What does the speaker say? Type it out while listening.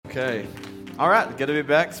Okay. All right, good to be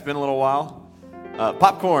back. It's been a little while.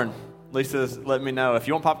 Popcorn. Lisa's letting me know. If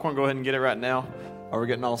you want popcorn, go ahead and get it right now. We're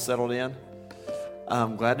getting all settled in.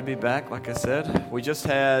 I'm glad to be back, like I said. We just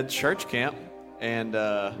had church camp, and,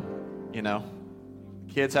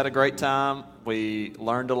 kids had a great time. We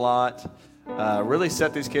learned a lot. Really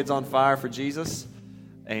set these kids on fire for Jesus,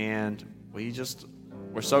 and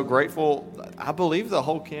we're so grateful. I believe the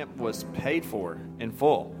whole camp was paid for in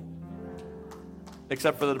full,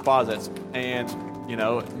 except for the deposits, and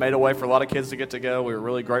it made a way for a lot of kids to get to go. We were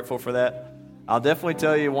really grateful for that. I'll definitely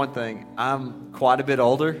tell you one thing. I'm quite a bit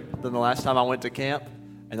older than the last time I went to camp,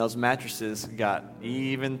 and those mattresses got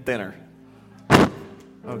even thinner.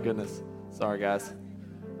 Oh, goodness. Sorry, guys.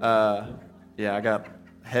 I got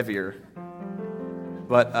heavier.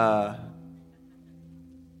 But, I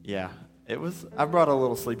brought a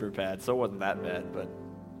little sleeper pad, so it wasn't that bad, but it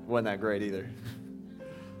wasn't that great either.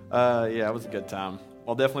 It was a good time.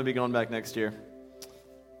 I'll definitely be going back next year.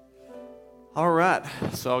 All right,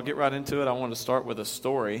 so I'll get right into it. I want to start with a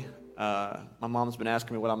story. My mom's been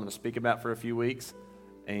asking me what I'm going to speak about for a few weeks,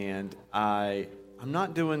 and I'm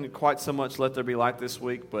not doing quite so much Let There Be Light this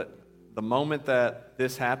week, but the moment that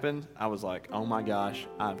this happened, I was like, oh my gosh,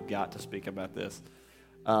 I've got to speak about this.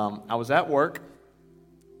 I was at work,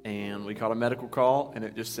 and we caught a medical call, and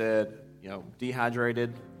it just said,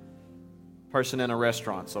 dehydrated person in a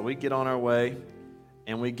restaurant. So we get on our way,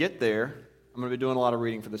 and we get there. I'm going to be doing a lot of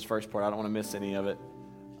reading for this first part. I don't want to miss any of it.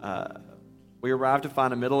 We arrived to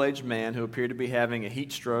find a middle-aged man who appeared to be having a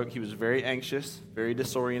heat stroke. He was very anxious, very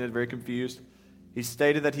disoriented, very confused. He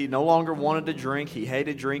stated that he no longer wanted to drink, he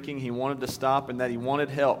hated drinking, he wanted to stop, and that he wanted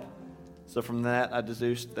help. So from that, I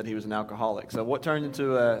deduced that he was an alcoholic. So what turned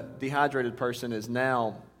into a dehydrated person is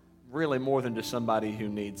now really more than just somebody who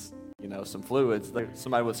needs, some fluids. There's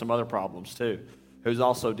somebody with some other problems too, who's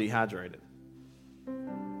also dehydrated.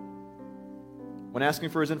 When asking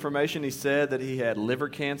for his information, he said that he had liver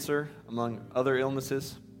cancer, among other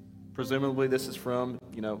illnesses. Presumably this is from,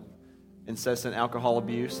 incessant alcohol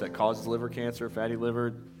abuse that causes liver cancer, fatty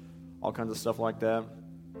liver, all kinds of stuff like that.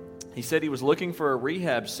 He said he was looking for a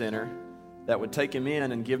rehab center that would take him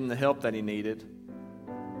in and give him the help that he needed.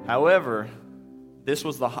 However,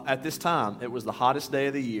 at this time, it was the hottest day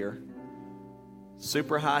of the year,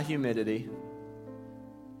 super high humidity.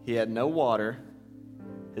 He had no water.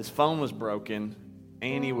 His phone was broken,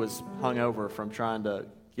 and he was hungover from trying to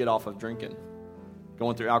get off of drinking,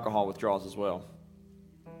 going through alcohol withdrawals as well.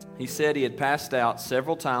 He said he had passed out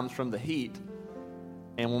several times from the heat,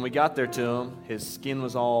 and when we got there to him, his skin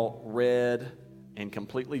was all red and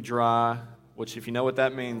completely dry, which if you know what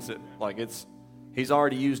that means, he's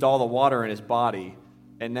already used all the water in his body,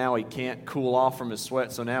 and now he can't cool off from his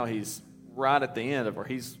sweat, so now he's right at the end of where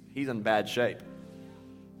he's in bad shape.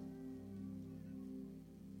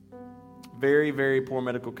 Very, very poor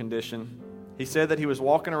medical condition. He said that he was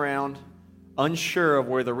walking around unsure of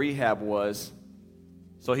where the rehab was,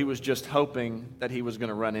 so he was just hoping that he was going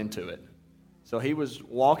to run into it. So he was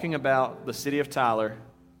walking about the city of Tyler,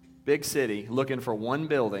 big city, looking for one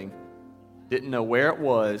building, didn't know where it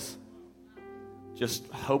was, just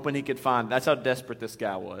hoping he could find. That's how desperate this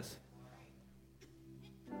guy was.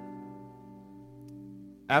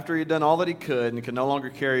 After he had done all that he could and could no longer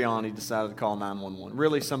carry on, he decided to call 911.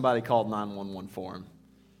 Really, somebody called 911 for him.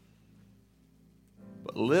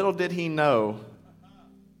 But little did he know,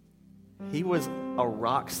 he was a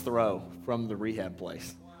rock's throw from the rehab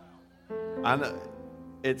place. I know,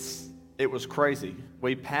 it was crazy.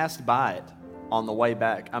 We passed by it on the way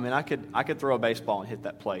back. I mean, I could throw a baseball and hit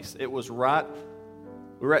that place. It was right.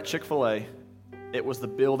 We were at Chick-fil-A. It was the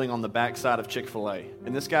building on the backside of Chick-fil-A,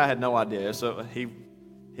 and this guy had no idea. So he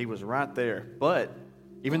was right there. But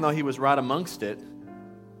even though he was right amongst it,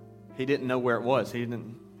 he didn't know where it was. He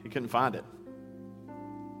couldn't find it.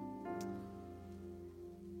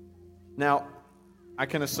 Now, I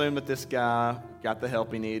can assume that this guy got the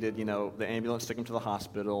help he needed. The ambulance took him to the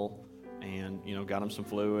hospital and, got him some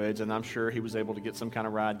fluids. And I'm sure he was able to get some kind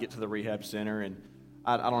of ride, get to the rehab center. And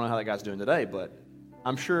I don't know how that guy's doing today, but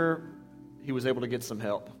I'm sure he was able to get some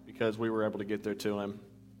help because we were able to get there to him.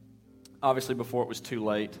 Obviously, before it was too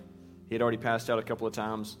late. He had already passed out a couple of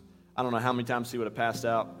times. I don't know how many times he would have passed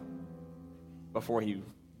out before he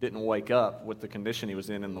didn't wake up with the condition he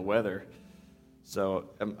was in and the weather. So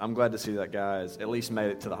I'm glad to see that guy has at least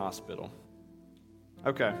made it to the hospital.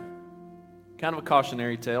 Okay. Kind of a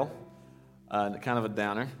cautionary tale, kind of a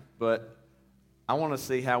downer, but I want to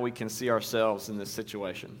see how we can see ourselves in this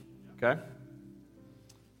situation, okay?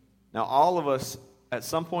 Now, all of us, at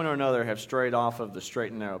some point or another, have strayed off of the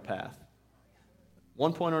straight and narrow path.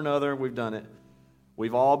 One point or another, we've done it.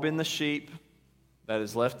 We've all been the sheep that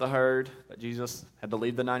has left the herd, that Jesus had to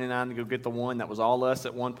leave the 99 to go get the one that was all us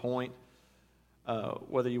at one point.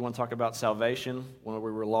 Whether you want to talk about salvation, when we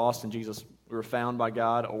were lost and we were found by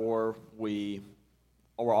God, or we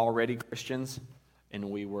were already Christians and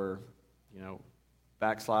we were,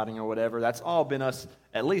 backsliding or whatever. That's all been us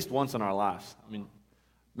at least once in our lives. I mean,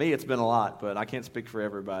 me, it's been a lot, but I can't speak for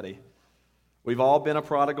everybody. We've all been a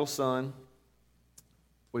prodigal son.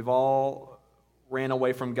 We've all ran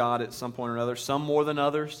away from God at some point or another, some more than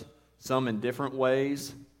others, some in different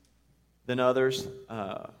ways than others.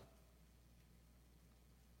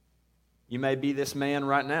 You may be this man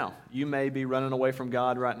right now. You may be running away from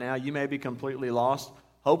God right now. You may be completely lost.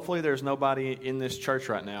 Hopefully there's nobody in this church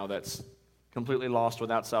right now that's completely lost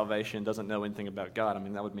without salvation, doesn't know anything about God. I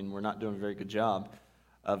mean, that would mean we're not doing a very good job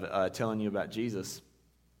of telling you about Jesus.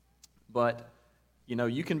 But,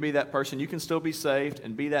 you can be that person. You can still be saved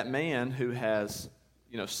and be that man who has,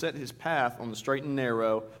 set his path on the straight and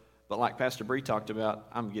narrow. But like Pastor Bree talked about,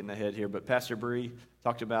 I'm getting ahead here, but Pastor Bree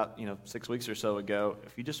talked about, 6 weeks or so ago,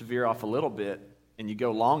 if you just veer off a little bit and you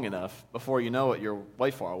go long enough, before you know it, you're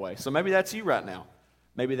way far away. So maybe that's you right now.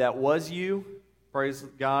 Maybe that was you. Praise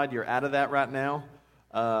God, you're out of that right now.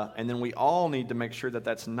 And then we all need to make sure that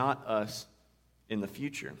that's not us in the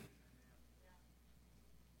future.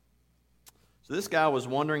 So this guy was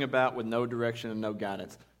wandering about with no direction and no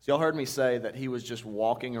guidance. So y'all heard me say that he was just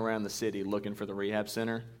walking around the city looking for the rehab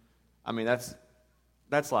center. I mean,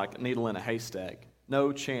 that's like a needle in a haystack.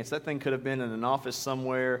 No chance. That thing could have been in an office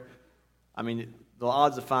somewhere. I mean, the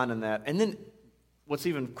odds of finding that. And then what's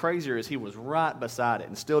even crazier is he was right beside it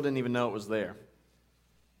and still didn't even know it was there.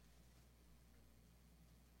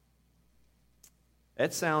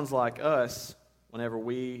 It sounds like us whenever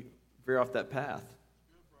we veer off that path.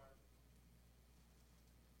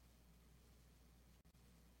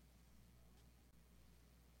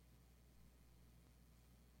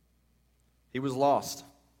 He was lost.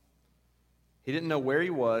 He didn't know where he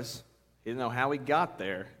was. He didn't know how he got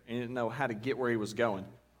there. And he didn't know how to get where he was going.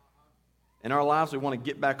 In our lives, we want to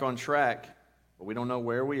get back on track, but we don't know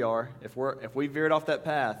where we are. If we veered off that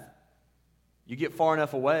path, you get far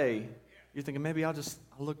enough away, you're thinking, maybe I'll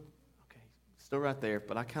look, okay, still right there,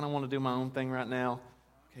 but I kind of want to do my own thing right now.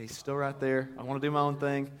 Okay, still right there. I want to do my own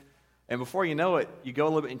thing. And before you know it, you go a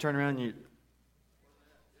little bit and turn around and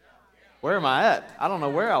where am I at? I don't know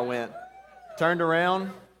where I went. Turned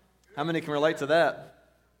around. How many can relate to that?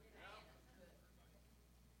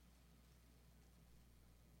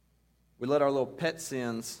 We let our little pet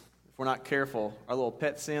sins, if we're not careful, our little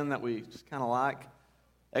pet sin that we just kind of like,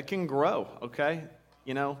 it can grow, okay?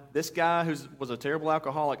 This guy who was a terrible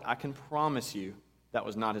alcoholic, I can promise you that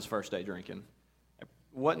was not his first day drinking. It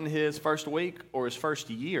wasn't his first week or his first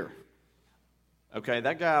year. Okay,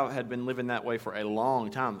 that guy had been living that way for a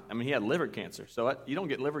long time. I mean, he had liver cancer. So you don't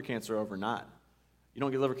get liver cancer overnight. You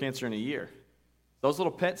don't get liver cancer in a year. Those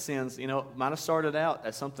little pet sins, might have started out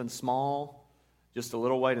as something small, just a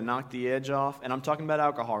little way to knock the edge off. And I'm talking about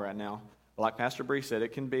alcohol right now. Like Pastor Bree said,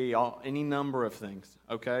 it can be any number of things,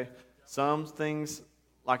 okay? Some things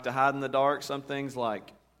like to hide in the dark. Some things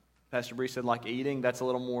like Pastor Bree said, like eating, that's a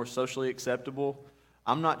little more socially acceptable.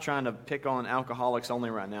 I'm not trying to pick on alcoholics only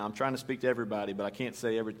right now. I'm trying to speak to everybody, but I can't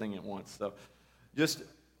say everything at once. So just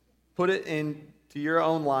put it into your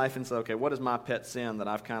own life and say, okay, what is my pet sin that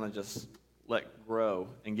I've kind of just let grow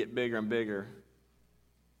and get bigger and bigger?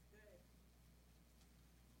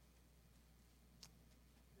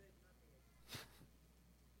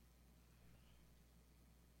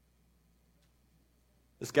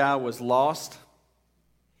 This guy was lost.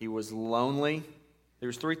 He was lonely.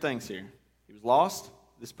 There's three things here. He was lost.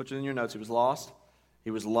 This puts it in your notes. He was lost.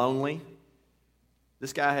 He was lonely.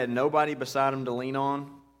 This guy had nobody beside him to lean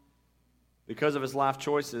on. Because of his life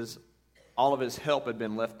choices, all of his help had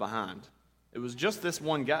been left behind. It was just this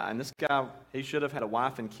one guy. And this guy, he should have had a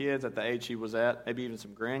wife and kids at the age he was at, maybe even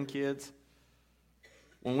some grandkids.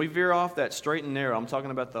 When we veer off that straight and narrow, I'm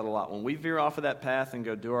talking about that a lot. When we veer off of that path and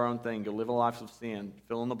go do our own thing, go live a life of sin,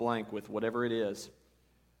 fill in the blank with whatever it is,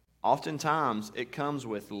 oftentimes it comes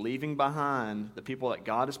with leaving behind the people that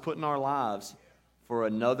God has put in our lives for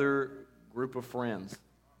another group of friends.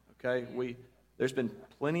 Okay? There's been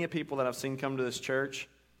plenty of people that I've seen come to this church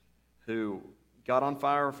who got on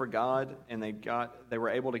fire for God, and they were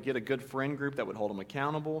able to get a good friend group that would hold them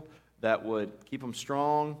accountable, that would keep them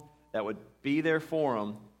strong, that would be there for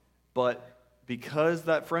them, but because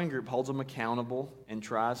that friend group holds them accountable and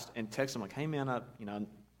tries and texts them like, hey man, I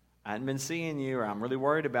hadn't been seeing you, or I'm really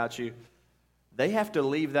worried about you, they have to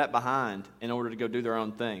leave that behind in order to go do their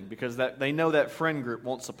own thing, because they know that friend group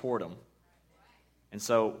won't support them. And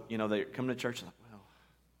so, they come to church and like, well,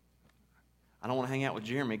 I don't want to hang out with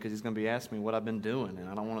Jeremy because he's going to be asking me what I've been doing, and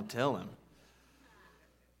I don't want to tell him.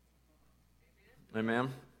 Amen?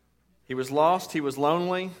 He was lost, he was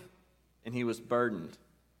lonely, and he was burdened.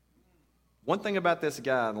 One thing about this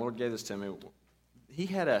guy, and the Lord gave this to me, he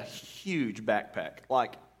had a huge backpack,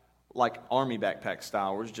 like army backpack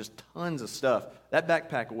style, where there's just tons of stuff. That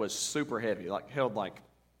backpack was super heavy,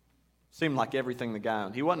 seemed like everything the guy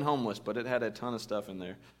owned. He wasn't homeless, but it had a ton of stuff in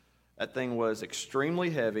there. That thing was extremely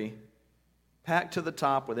heavy, packed to the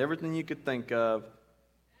top with everything you could think of.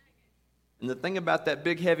 And the thing about that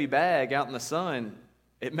big heavy bag out in the sun,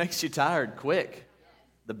 it makes you tired quick.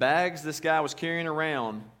 The bags this guy was carrying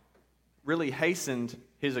around really hastened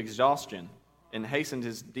his exhaustion and hastened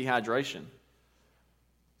his dehydration.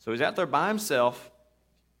 So he's out there by himself,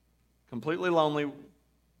 completely lonely.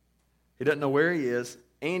 He doesn't know where he is,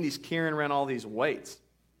 and he's carrying around all these weights.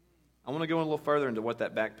 I want to go a little further into what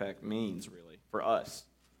that backpack means, really, for us.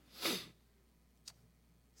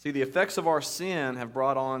 See, the effects of our sin have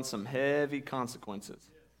brought on some heavy consequences.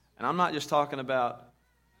 And I'm not just talking about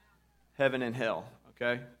heaven and hell,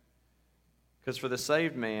 okay? Because for the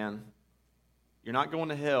saved man, you're not going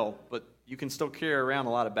to hell, but you can still carry around a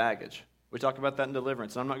lot of baggage. We talk about that in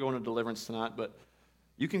deliverance. I'm not going to deliverance tonight, but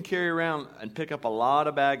you can carry around and pick up a lot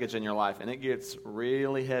of baggage in your life, and it gets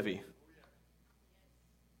really heavy.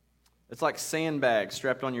 It's like sandbags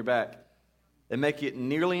strapped on your back. They make it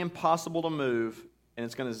nearly impossible to move, and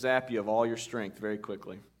it's going to zap you of all your strength very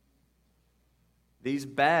quickly. These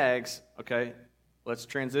bags, okay, let's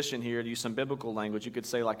transition here to use some biblical language. You could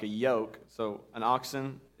say like a yoke. So an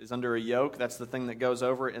oxen is under a yoke. That's the thing that goes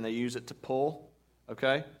over it, and they use it to pull,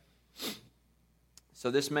 okay?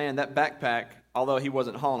 So this man, that backpack, although he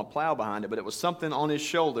wasn't hauling a plow behind it, but it was something on his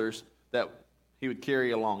shoulders that he would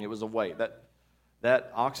carry along. It was a weight.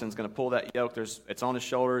 That oxen's going to pull that yoke. It's on his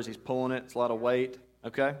shoulders. He's pulling it. It's a lot of weight,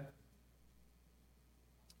 okay?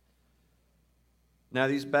 Now,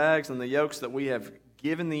 these bags and the yokes that we have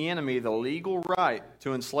given the enemy the legal right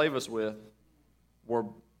to enslave us with,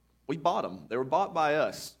 we bought them. They were bought by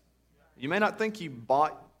us. You may not think you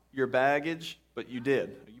bought your baggage, but you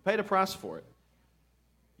did. You paid a price for it.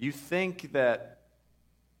 You think that,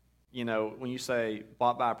 when you say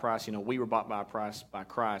bought by a price, we were bought by a price by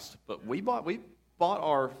Christ, but we bought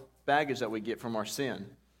our baggage that we get from our sin.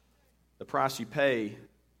 The price you pay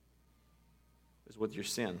is with your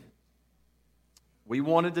sin. We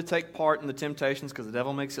wanted to take part in the temptations because the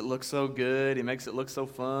devil makes it look so good. He makes it look so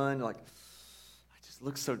fun. It just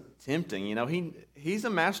looks so tempting. He's a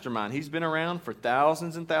mastermind. He's been around for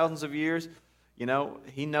thousands and thousands of years.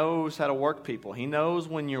 He knows how to work people. He knows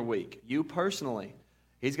when you're weak. You personally.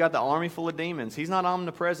 He's got the army full of demons. He's not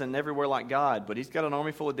omnipresent and everywhere like God, but he's got an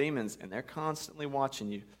army full of demons, and they're constantly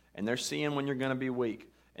watching you, and they're seeing when you're going to be weak,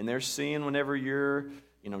 and they're seeing whenever you're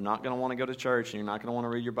not going to want to go to church, and you're not going to want to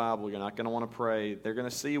read your Bible, you're not going to want to pray. They're going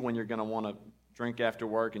to see when you're going to want to drink after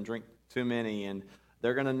work and drink too many, and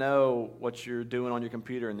they're going to know what you're doing on your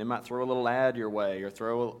computer, and they might throw a little ad your way, or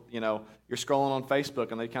you're scrolling on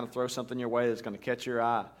Facebook, and they kind of throw something your way that's going to catch your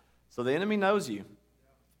eye. So the enemy knows you.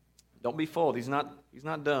 Don't be fooled. He's not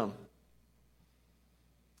dumb.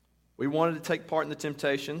 We wanted to take part in the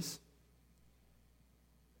temptations,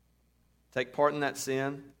 take part in that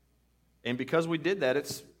sin. And because we did that,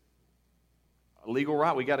 it's a legal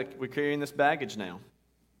right. We're carrying this baggage now.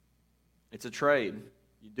 It's a trade.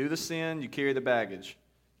 You do the sin, you carry the baggage.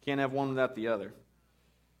 You can't have one without the other.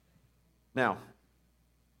 Now,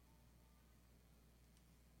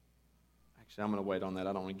 actually, I'm going to wait on that.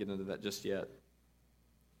 I don't want to get into that just yet.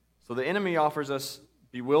 So the enemy offers us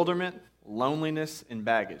bewilderment, loneliness, and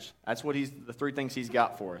baggage. That's what the three things he's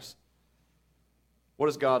got for us. What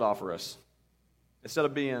does God offer us? Instead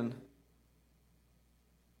of being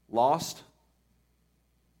lost,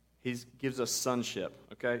 he gives us sonship,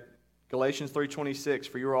 okay? Galatians 3:26,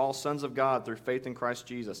 for you are all sons of God through faith in Christ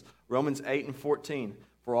Jesus. Romans 8:14,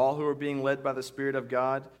 for all who are being led by the Spirit of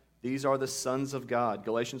God, these are the sons of God.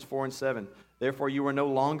 Galatians 4:7, therefore you are no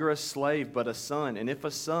longer a slave, but a son, and if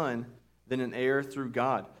a son, then an heir through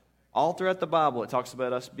God. All throughout the Bible, it talks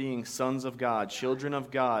about us being sons of God, children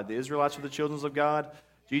of God. The Israelites were the children of God.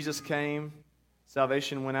 Jesus came.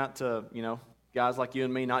 Salvation went out to, guys like you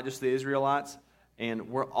and me, not just the Israelites. And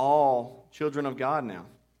we're all children of God now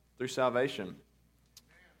through salvation.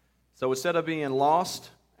 So instead of being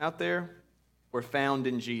lost out there, we're found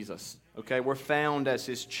in Jesus. Okay, we're found as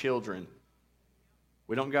his children.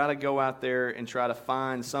 We don't got to go out there and try to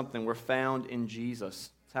find something. We're found in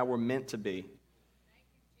Jesus. It's how we're meant to be.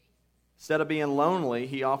 Instead of being lonely,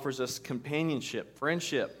 he offers us companionship,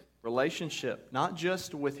 friendship, relationship, not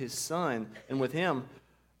just with his son and with him,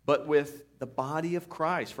 but with the body of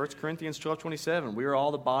Christ. 1 Corinthians 12:27, we are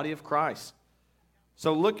all the body of Christ.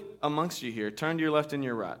 So look amongst you here. Turn to your left and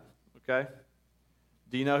your right, okay?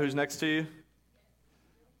 Do you know who's next to you?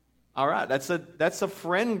 All right, that's a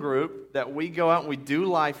friend group that we go out and we do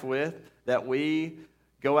life with, that we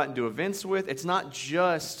go out and do events with. It's not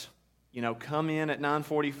just, come in at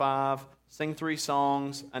 9:45, sing 3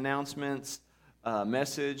 songs, announcements,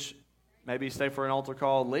 message, maybe stay for an altar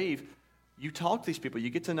call, leave. You talk to these people. You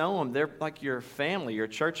get to know them. They're like your family, your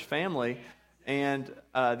church family. And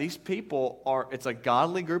these people it's a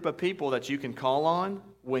godly group of people that you can call on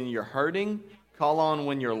when you're hurting, call on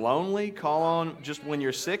when you're lonely, call on just when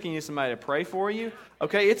you're sick and you need somebody to pray for you.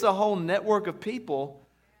 Okay, it's a whole network of people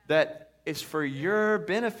that is for your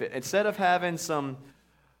benefit. Instead of having some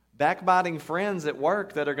backbiting friends at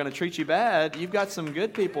work that are going to treat you bad, you've got some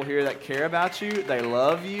good people here that care about you. They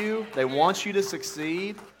love you. They want you to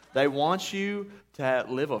succeed. They want you to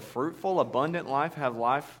live a fruitful, abundant life, have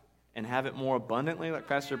life and have it more abundantly, like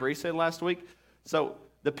Pastor Bryce said last week. So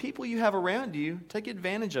the people you have around you, take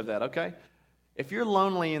advantage of that, okay? If you're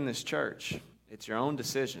lonely in this church, it's your own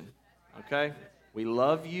decision, okay? We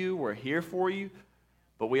love you. We're here for you.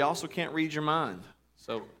 But we also can't read your mind.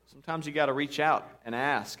 So sometimes you got to reach out and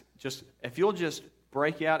ask. If you'll just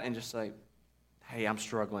break out and just say, hey, I'm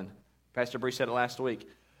struggling. Pastor Bree said it last week.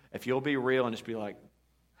 If you'll be real and just be like,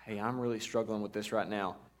 hey, I'm really struggling with this right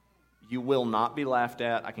now. You will not be laughed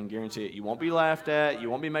at. I can guarantee it. You won't be laughed at. You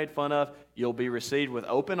won't be made fun of. You'll be received with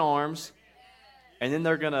open arms. And then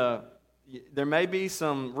there may be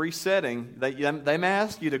some resetting. They may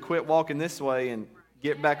ask you to quit walking this way and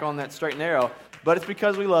get back on that straight and narrow. But it's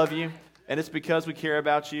because we love you, and it's because we care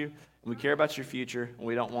about you, and we care about your future, and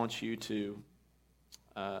we don't want you to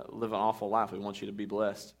live an awful life. We want you to be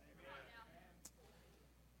blessed.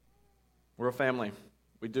 We're a family.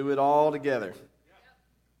 We do it all together.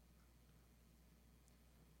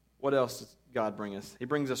 What else does God bring us? He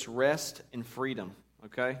brings us rest and freedom,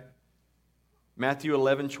 okay? Matthew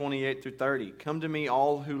 11:28-30. Come to me,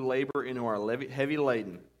 all who labor and who are heavy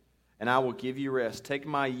laden, and I will give you rest. Take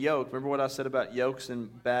my yoke. Remember what I said about yokes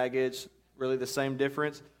and baggage? Really the same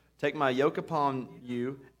difference? Take my yoke upon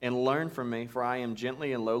you and learn from me, for I am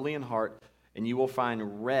gently and lowly in heart, and you will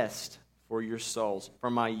find rest for your souls.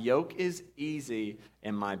 For my yoke is easy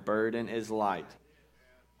and my burden is light.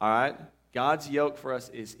 All right? God's yoke for us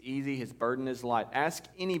is easy. His burden is light. Ask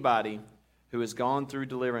anybody who has gone through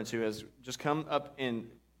deliverance, who has just come up and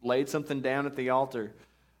laid something down at the altar.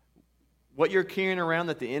 What you're carrying around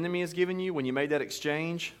that the enemy has given you when you made that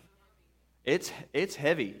exchange, it's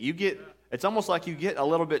heavy. It's almost like you get a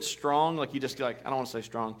little bit strong, like I don't want to say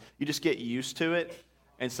strong. You just get used to it,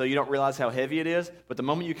 and so you don't realize how heavy it is. But the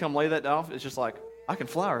moment you come lay that off, it's just like, I can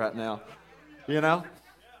fly right now.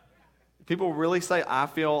 People really say,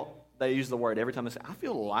 they use the word every time they say, I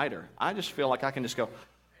feel lighter. I just feel like I can just go,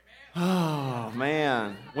 oh,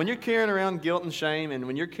 man. When you're carrying around guilt and shame, and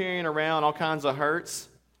when you're carrying around all kinds of hurts,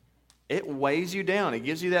 it weighs you down. It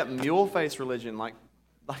gives you that mule face religion. Like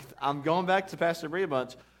I'm going back to Pastor Bree a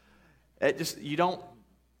bunch. You're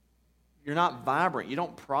not vibrant. You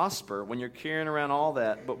don't prosper when you're carrying around all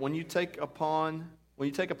that. But when you take upon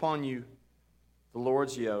you the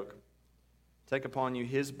Lord's yoke, take upon you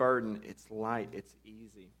His burden, it's light, it's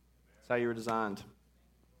easy. That's how you were designed.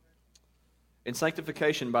 In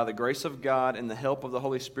sanctification, by the grace of God and the help of the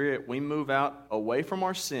Holy Spirit, we move out away from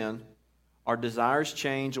our sin, our desires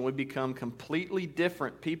change, and we become completely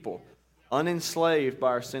different people, unenslaved by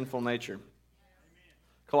our sinful nature.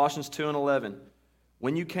 Colossians 2:11.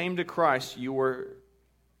 When you came to Christ, you were...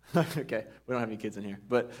 okay, we don't have any kids in here.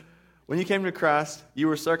 But when you came to Christ, you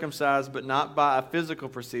were circumcised, but not by a physical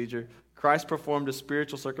procedure. Christ performed a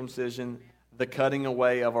spiritual circumcision, the cutting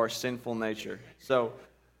away of our sinful nature. So,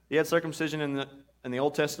 he had circumcision in the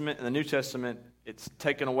Old Testament. In the New Testament, it's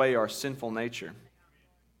taken away our sinful nature.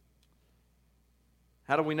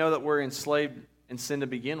 How do we know that we're enslaved in sin to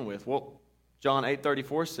begin with? Well, John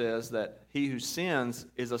 8:34 says that he who sins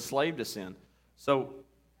is a slave to sin. So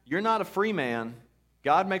you're not a free man.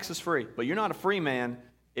 God makes us free, but you're not a free man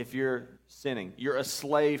if you're sinning. You're a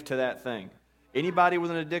slave to that thing. Anybody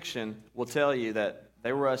with an addiction will tell you that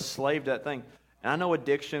they were a slave to that thing. And I know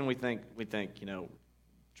addiction, we think,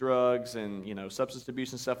 drugs and, substance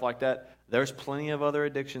abuse and stuff like that. There's plenty of other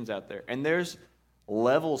addictions out there. And there's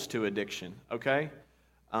levels to addiction, okay?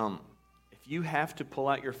 If you have to pull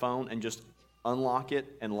out your phone and just unlock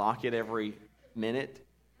it and lock it every minute,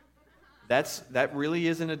 that really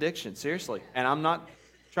is an addiction, seriously. And I'm not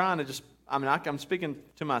trying to I'm speaking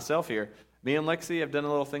to myself here. Me and Lexi have done a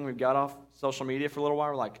little thing. We've got off social media for a little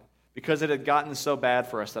while. Because it had gotten so bad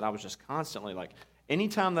for us that I was just constantly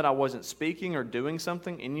Anytime that I wasn't speaking or doing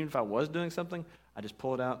something, and even if I was doing something, I just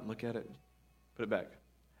pull it out and look at it, put it back.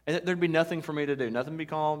 And there'd be nothing for me to do. Nothing to be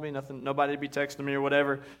calling me, nothing, nobody to be texting me or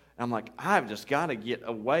whatever. And I'm like, I've just got to get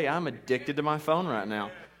away. I'm addicted to my phone right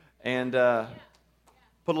now. And put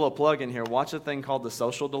a little plug in here. Watch a thing called The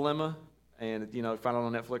Social Dilemma. And, find it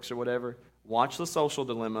on Netflix or whatever. Watch The Social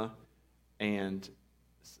Dilemma. And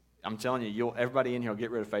I'm telling you, everybody in here will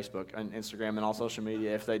get rid of Facebook and Instagram and all social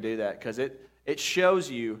media if they do that. Because it shows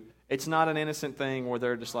you it's not an innocent thing where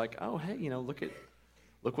they're just like, oh, hey,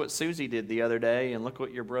 look what Susie did the other day, and look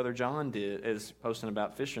what your brother John is posting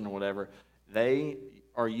about fishing or whatever. They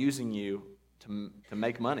are using you to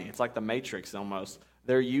make money. It's like the Matrix almost.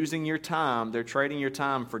 They're using your time. They're trading your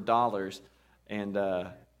time for dollars, and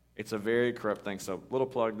it's a very corrupt thing. So, little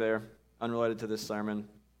plug there, unrelated to this sermon.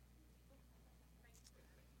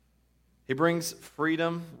 He brings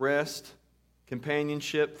freedom, rest,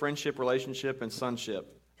 companionship, friendship, relationship, and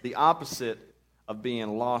sonship. The opposite of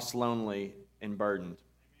being lost, lonely, and burdened.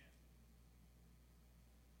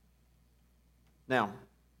 Now,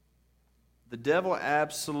 the devil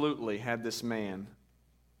absolutely had this man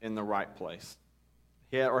in the right place.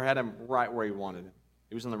 Had him right where he wanted him.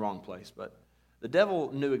 He was in the wrong place. But the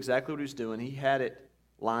devil knew exactly what he was doing. He had it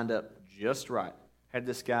lined up just right. Had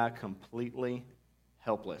this guy completely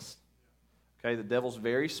helpless. Okay, the devil's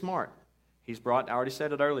very smart. I already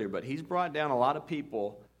said it earlier, but he's brought down a lot of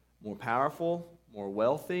people more powerful, more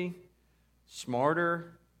wealthy,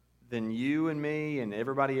 smarter than you and me and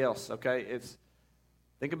everybody else. Okay,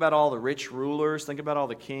 think about all the rich rulers. Think about all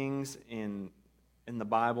the kings in the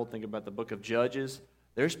Bible. Think about the book of Judges.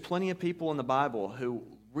 There's plenty of people in the Bible who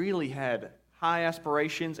really had high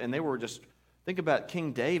aspirations, and they were think about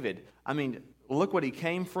King David. I mean, look what he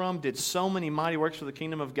came from, did so many mighty works for the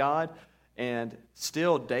kingdom of God, and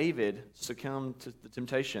still David succumbed to the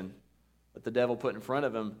temptation that the devil put in front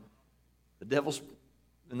of him. The devils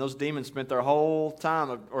and those demons spent their whole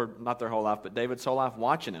time, or not their whole life, but David's whole life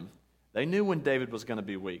watching him. They knew when David was going to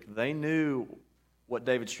be weak. They knew what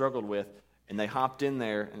David struggled with, and they hopped in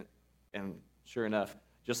there, and sure enough,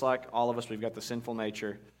 just like all of us, we've got the sinful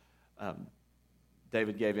nature.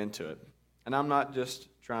 David gave into it. And I'm not just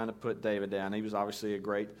trying to put David down. He was obviously a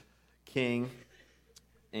great king,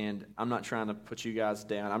 and I'm not trying to put you guys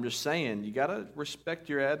down. I'm just saying you got to respect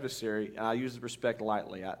your adversary, and I use respect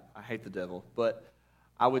lightly. I hate the devil, but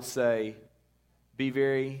I would say be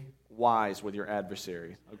very wise with your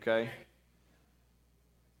adversary, okay?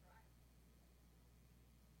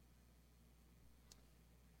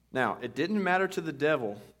 Now, it didn't matter to the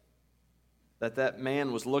devil that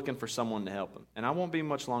man was looking for someone to help him. And I won't be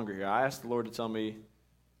much longer here. I asked the Lord to tell me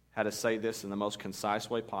how to say this in the most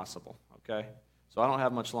concise way possible, okay? So I don't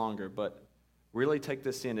have much longer, but really take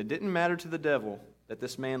this in. It didn't matter to the devil that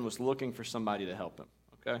this man was looking for somebody to help him,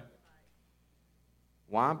 okay?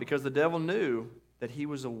 Why? Because the devil knew that he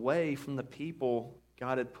was away from the people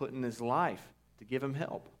God had put in his life to give him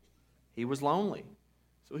help. He was lonely.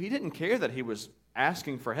 So he didn't care that he was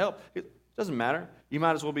asking for help. It doesn't matter. You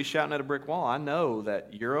might as well be shouting at a brick wall. I know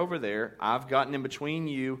that you're over there. I've gotten in between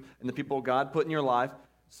you and the people God put in your life.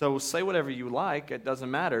 So say whatever you like. It doesn't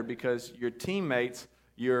matter because your teammates,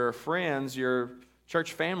 your friends, your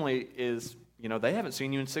church family is, they haven't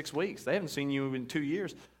seen you in 6 weeks. They haven't seen you in 2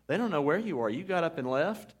 years. They don't know where you are. You got up and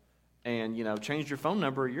left and, changed your phone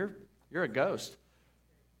number. You're a ghost.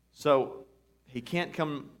 So he can't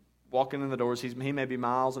come walking in the doors. He may be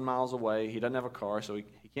miles and miles away. He doesn't have a car, so he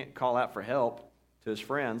can't call out for help to his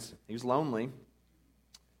friends. He's lonely.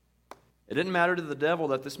 It didn't matter to the devil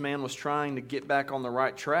that this man was trying to get back on the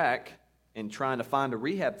right track and trying to find a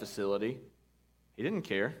rehab facility. He didn't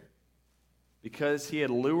care because he had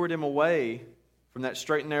lured him away from that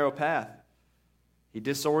straight and narrow path. He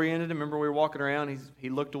disoriented him. Remember we were walking around. He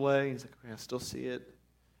looked away. He's like, okay, I still see it.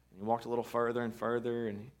 And he walked a little further and further,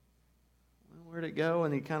 and where'd it go?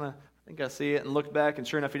 And he kind of, I think I see it, and looked back, and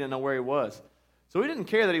sure enough, he didn't know where he was. So he didn't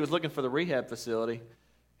care that he was looking for the rehab facility.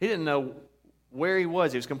 He didn't know where he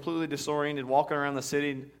was. He was completely disoriented, walking around the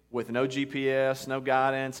city with no GPS, no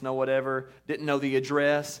guidance, no whatever, didn't know the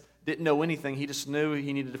address, didn't know anything. He just knew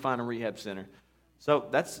he needed to find a rehab center. So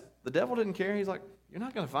the devil didn't care. He's like, you're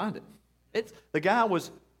not going to find it. The guy was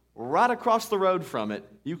right across the road from it.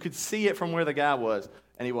 You could see it from where the guy was,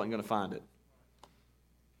 and he wasn't going to find it.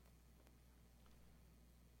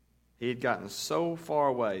 He had gotten so far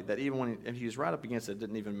away that even when he was right up against it, it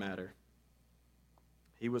didn't even matter.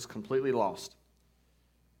 He was completely lost.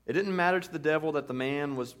 It didn't matter to the devil that the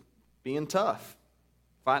man was being tough,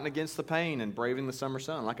 fighting against the pain and braving the summer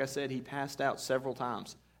sun. Like I said, he passed out several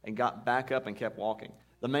times and got back up and kept walking.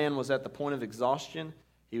 The man was at the point of exhaustion.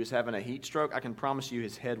 He was having a heat stroke. I can promise you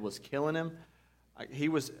his head was killing him. He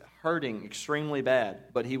was hurting extremely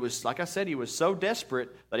bad. But he was, like I said, he was so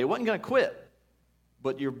desperate that he wasn't going to quit.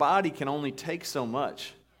 But your body can only take so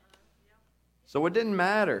much. So it didn't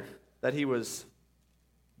matter that he was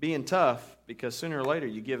being tough, because sooner or later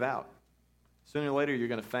you give out. Sooner or later you're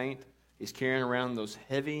going to faint. He's carrying around those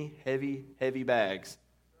heavy, heavy, heavy bags.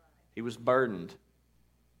 He was burdened.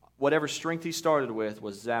 Whatever strength he started with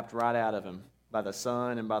was zapped right out of him by the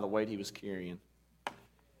sun and by the weight he was carrying.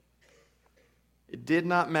 It did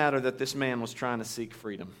not matter that this man was trying to seek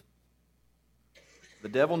freedom. The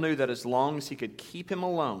devil knew that as long as he could keep him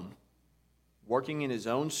alone, working in his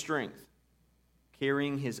own strength,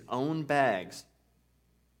 carrying his own bags,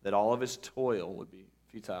 that all of his toil would be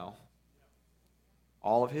futile.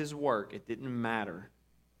 All of his work, it didn't matter.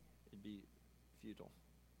 It'd be futile.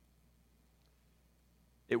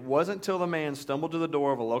 It wasn't until the man stumbled to the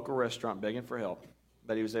door of a local restaurant begging for help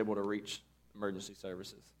that he was able to reach emergency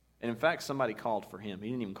services. And in fact, somebody called for him. He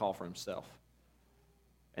didn't even call for himself.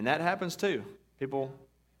 And that happens too.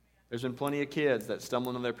 There's been plenty of kids that stumble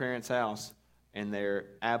into their parents' house and they're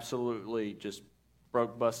absolutely just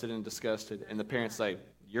broke, busted, and disgusted. And the parents say,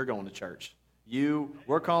 "You're going to church.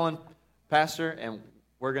 We're calling pastor, and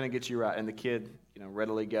we're going to get you right." And the kid,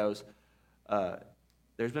 readily goes.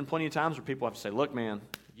 There's been plenty of times where people have to say, "Look, man,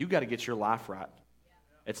 you got to get your life right."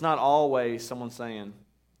 It's not always someone saying,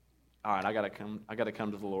 "All right, I got to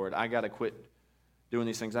come to the Lord. I got to quit doing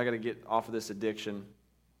these things. I got to get off of this addiction."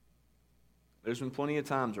 There's been plenty of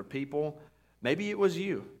times where people, maybe it was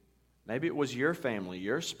you, maybe it was your family,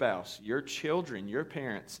 your spouse, your children, your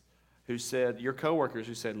parents, who said, your coworkers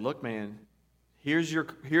who said, "Look, man, here's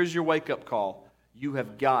your wake-up call. You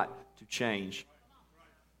have got to change."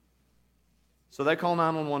 So they call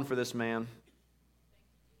 911 for this man.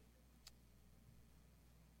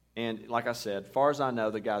 And like I said, as far as I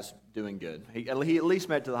know, the guy's doing good. He at least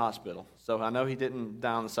made it to the hospital. So I know he didn't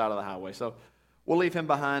die on the side of the highway. So we'll leave him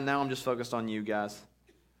behind. Now I'm just focused on you guys.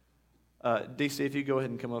 DC, if you go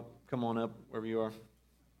ahead and come on up wherever you are.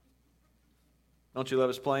 Don't you love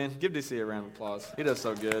us playing? Give DC a round of applause. He does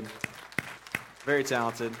so good. Very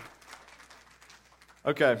talented.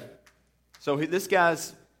 Okay. So this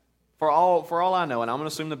guy's, for all I know, and I'm going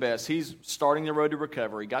to assume the best, he's starting the road to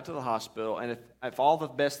recovery, got to the hospital, and if all the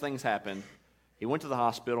best things happened, he went to the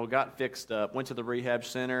hospital, got fixed up, went to the rehab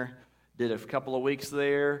center, did a couple of weeks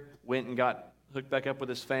there, went and got hooked back up with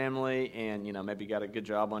his family, and maybe got a good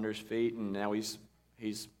job under his feet, and now he's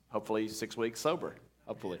hopefully 6 weeks sober,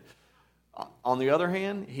 hopefully. On the other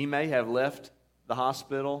hand, he may have left the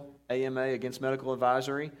hospital, AMA, against medical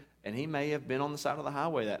advisory, and he may have been on the side of the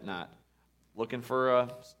highway that night, looking for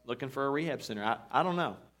a rehab center. I don't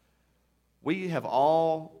know. We have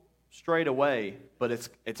all strayed away, but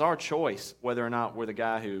it's our choice whether or not we're the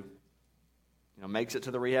guy who makes it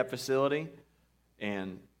to the rehab facility.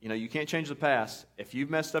 And you can't change the past. If you've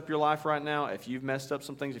messed up your life right now, if you've messed up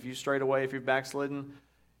some things, if you've strayed away, if you've backslidden,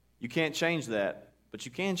 you can't change that. But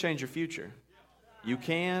you can change your future. You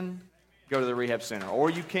can go to the rehab center, or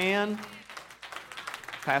you can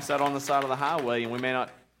pass out on the side of the highway, and we may not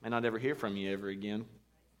ever hear from you ever again.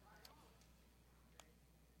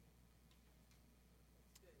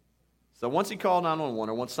 So once he called 911,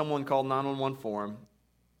 or once someone called 911 for him,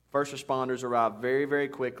 first responders arrived very, very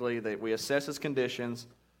quickly. We assessed his conditions,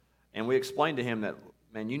 and we explained to him that,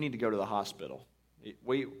 man, you need to go to the hospital.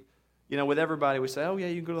 With everybody, we say, "Oh, yeah,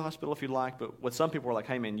 you can go to the hospital if you'd like." But with some people, we're like,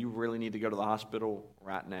 "Hey, man, you really need to go to the hospital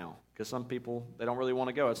right now." Because some people, they don't really want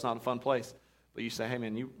to go. It's not a fun place. But you say, "Hey,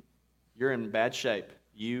 man, you're in bad shape.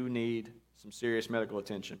 You need some serious medical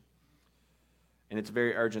attention. And it's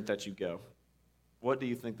very urgent that you go." What do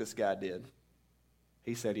you think this guy did?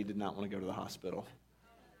 He said he did not want to go to the hospital.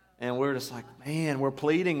 And we're just like, man, we're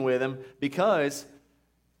pleading with him, because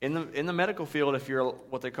in the medical field, if you're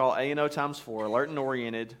what they call A&O times 4, alert and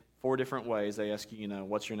oriented, 4 different ways. They ask you,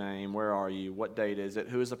 what's your name, where are you, what date is it,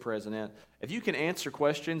 who is the president. If you can answer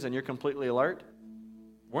questions and you're completely alert,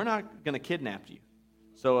 we're not going to kidnap you.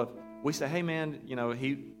 So if we say, "Hey, man,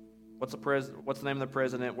 what's the name of the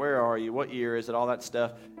president, where are you, what year is it," all that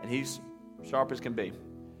stuff, and he's sharp as can be.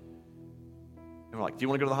 And we're like, "Do you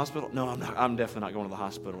want to go to the hospital?" "No, I'm not. I'm definitely not going to the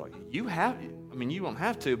hospital." Like, you don't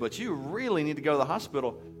have to, but you really need to go to the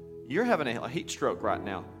hospital. You're having a heat stroke right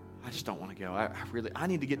now. "I just don't want to go. I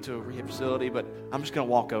need to get to a rehab facility, but I'm just going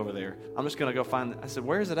to walk over there. I'm just going to go find it." I said,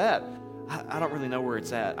 "Where is it at?" I don't really know where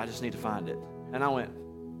it's at. I just need to find it." And I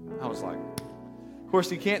was like, of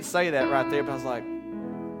course, you can't say that right there, but I was like,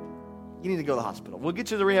 "You need to go to the hospital. We'll get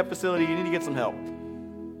you to the rehab facility. You need to get some help."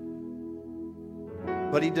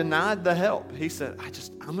 But he denied the help. He said,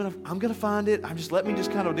 I'm gonna find it. Let me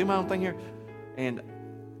just kind of do my own thing here. And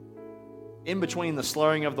in between the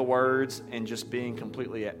slurring of the words and just being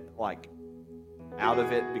completely like out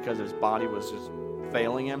of it because his body was just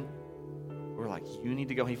failing him, we're like, you need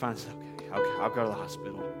to go. He finds, okay, I'll go to the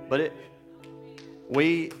hospital. But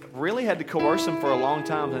we really had to coerce him for a long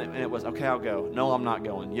time, and it was, okay, I'll go. No, I'm not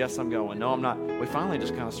going. Yes, I'm going. No, I'm not. We finally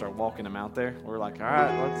just kind of started walking him out there. We're like, all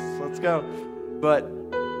right, let's go. But,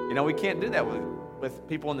 we can't do that with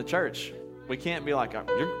people in the church. We can't be like,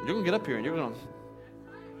 you're going to get up here and you're going to,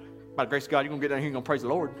 by the grace of God, you're going to get down here and you're going to praise the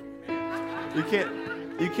Lord.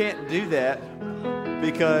 You can't do that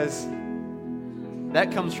because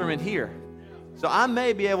that comes from in here. So I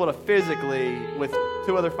may be able to physically, with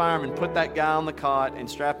 2 other firemen, put that guy on the cot and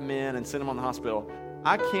strap him in and send him on the hospital.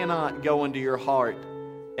 I cannot go into your heart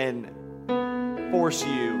and force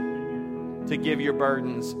you to give your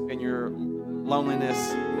burdens and your loneliness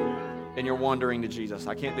and your wandering to Jesus.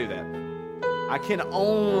 I can't do that. I can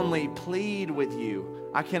only plead with you.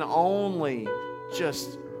 I can only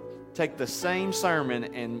just take the same sermon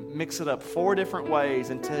and mix it up 4 different ways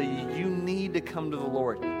and tell you need to come to the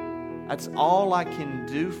Lord. That's all I can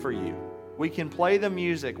do for you. We can play the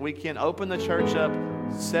music. We can open the church up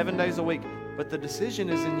 7 days a week. But the decision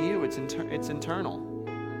is in you. It's internal.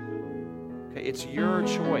 Okay, it's your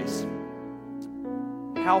choice.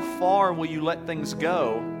 How far will you let things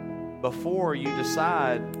go before you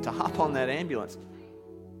decide to hop on that ambulance?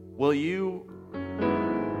 Will you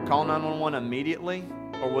call 911 immediately,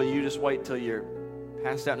 or will you just wait till you're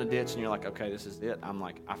passed out in a ditch and you're like, okay, this is it.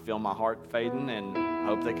 I feel my heart fading and I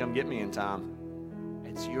hope they come get me in time.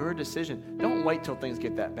 It's your decision. Don't wait till things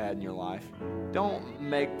get that bad in your life. Don't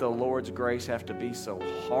make the Lord's grace have to be so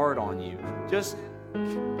hard on you. Just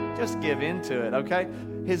give into it, okay?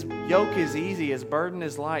 His yoke is easy, his burden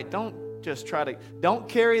is light. Don't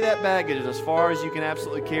carry that baggage as far as you can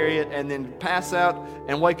absolutely carry it and then pass out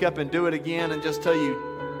and wake up and do it again and just till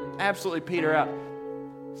you absolutely peter out.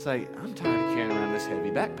 Say, I'm tired of carrying around this heavy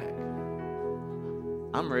backpack.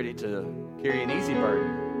 I'm ready to carry an easy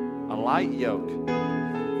burden, a light yoke.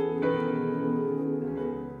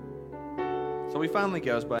 So he finally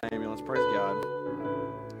goes by ambulance, praise God.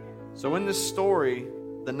 So in this story,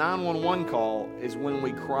 the 911 call is when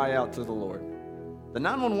we cry out to the Lord. The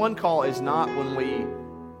 911 call is not when we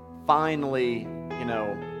finally,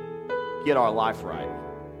 get our life right.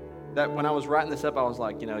 That when I was writing this up, I was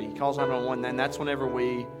like, he calls 911, then that's whenever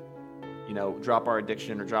we, drop our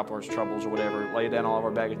addiction or drop our troubles or whatever, lay down all of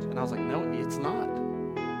our baggage. And I was like, no, it's not.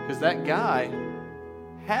 Because that guy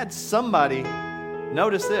had somebody,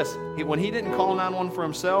 notice this, when he didn't call 911 for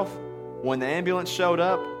himself, when the ambulance showed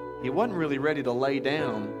up, he wasn't really ready to lay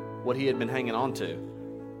down what he had been hanging on to.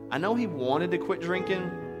 I know he wanted to quit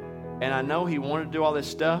drinking, and I know he wanted to do all this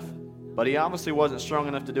stuff, but he obviously wasn't strong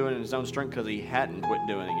enough to do it in his own strength because he hadn't quit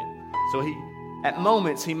doing it. So at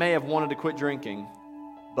moments, he may have wanted to quit drinking,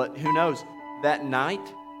 but who knows? That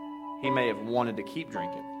night, he may have wanted to keep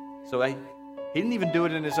drinking. So he didn't even do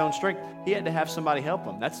it in his own strength. He had to have somebody help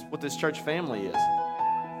him. That's what this church family is.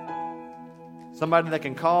 Somebody that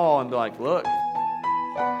can call and be like, look,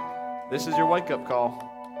 this is your wake-up call.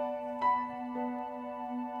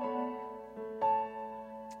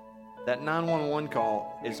 That 911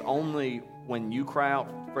 call is only when you cry out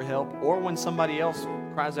for help or when somebody else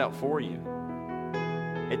cries out for you.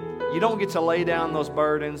 You don't get to lay down those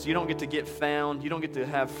burdens. You don't get to get found. You don't get to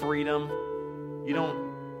have freedom. You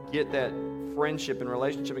don't get that friendship and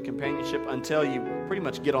relationship and companionship until you pretty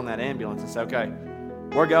much get on that ambulance and say, okay,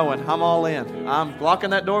 we're going. I'm all in. I'm locking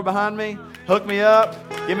that door behind me. Hook me up.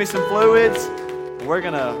 Give me some fluids. We're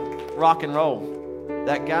going to rock and roll.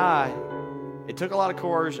 That guy, it took a lot of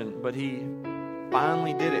coercion, but he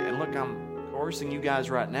finally did it. And look, I'm coercing you guys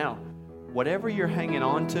right now. Whatever you're hanging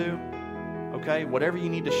on to, okay, whatever you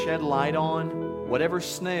need to shed light on, whatever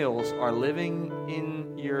snails are living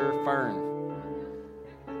in your fern,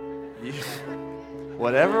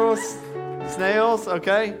 whatever snails,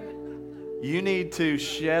 okay, you need to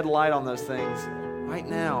shed light on those things right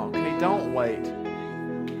now, okay? Don't wait.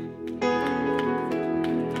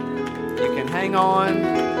 You can hang on,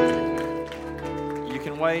 you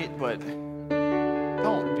can wait, but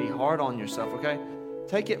don't be hard on yourself, okay?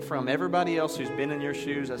 Take it from everybody else who's been in your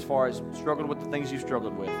shoes as far as struggled with the things you've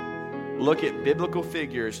struggled with. Look at biblical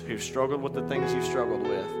figures who've struggled with the things you've struggled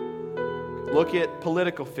with. Look at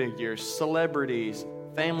political figures, celebrities,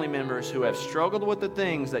 family members who have struggled with the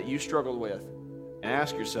things that you struggled with. And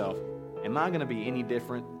ask yourself, am I going to be any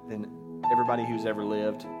different than everybody who's ever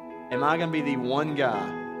lived? Am I going to be the one guy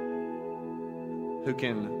who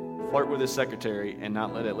can flirt with his secretary and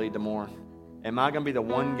not let it lead to more? Am I going to be the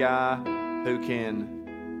one guy who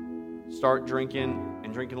can start drinking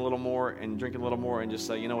and drinking a little more and drinking a little more and just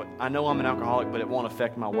say, you know what, I know I'm an alcoholic, but it won't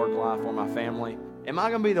affect my work life or my family? Am I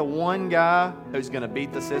going to be the one guy who's going to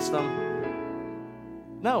beat the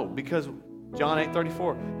system? No, because John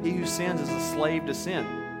 8:34, he who sins is a slave to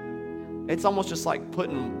sin. It's almost just like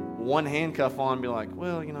putting one handcuff on and be like,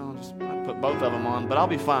 well, you know, I'll put both of them on, but I'll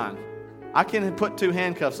be fine. I can put two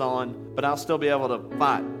handcuffs on, but I'll still be able to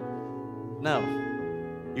fight. No,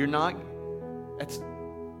 you're not.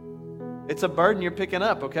 It's a burden you're picking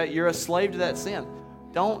up, okay? You're a slave to that sin.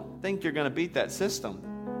 Don't think you're going to beat that system.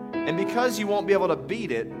 And because you won't be able to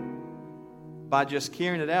beat it by just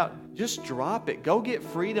carrying it out, just drop it. Go get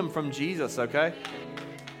freedom from Jesus, okay?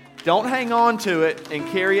 Don't hang on to it and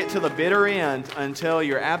carry it to the bitter end until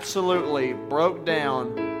you're absolutely broke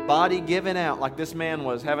down, body giving out like this man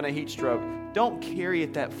was having a heat stroke. Don't carry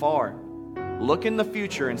it that far. Look in the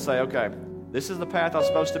future and say, okay, this is the path I'm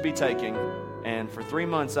supposed to be taking, and for 3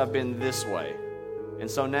 months I've been this way.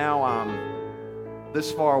 And so now I'm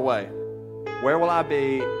this far away. Where will I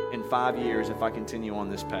be in 5 years if I continue on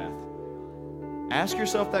this path? Ask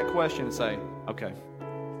yourself that question and say, okay,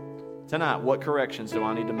 tonight, what corrections do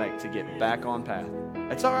I need to make to get back on path?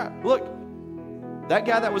 It's all right. Look, that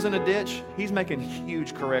guy that was in a ditch, he's making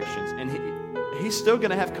huge corrections, and he's still going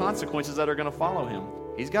to have consequences that are going to follow him.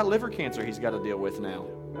 He's got liver cancer he's got to deal with now.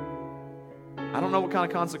 I don't know what kind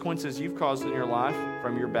of consequences you've caused in your life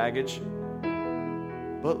from your baggage,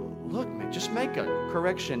 but look, man, just make a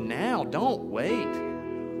correction now. Don't wait.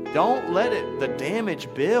 Don't let the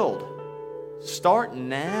damage build. Start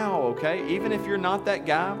now, okay? Even if you're not that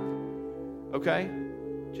guy, okay?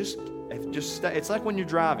 Just stay. It's like when you're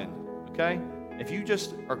driving, okay? If you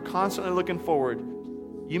just are constantly looking forward,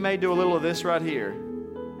 you may do a little of this right here.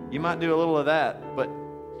 You might do a little of that, but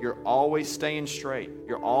you're always staying straight.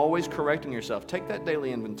 You're always correcting yourself. Take that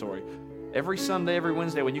daily inventory. Every Sunday, every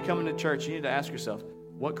Wednesday, when you come into church, you need to ask yourself,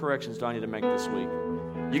 what corrections do I need to make this week?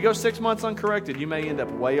 You go 6 months uncorrected, you may end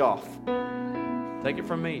up way off. Take it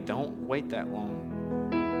from me. Don't wait that long.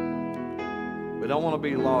 We don't want to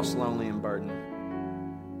be lost, lonely, and burdened.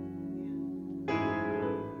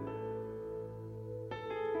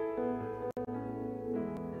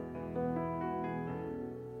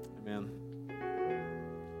 Amen.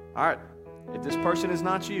 All right. If this person is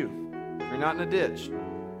not you, if you're not in a ditch,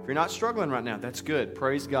 if you're not struggling right now, that's good.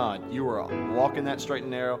 Praise God. You are walking that straight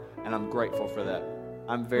and narrow, and I'm grateful for that.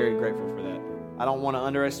 I'm very grateful for that. I don't want to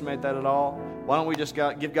underestimate that at all. Why don't we just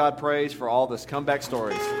give God praise for all this comeback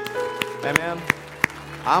stories? Amen.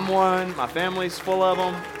 I'm one. My family's full of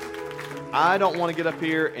them. I don't want to get up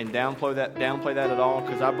here and downplay that at all,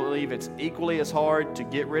 because I believe it's equally as hard to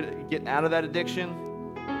get out of that addiction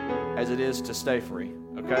as it is to stay free.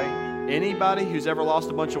 Okay? Anybody who's ever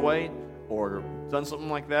lost a bunch of weight or done something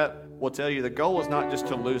like that will tell you the goal is not just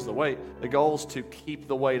to lose the weight. The goal is to keep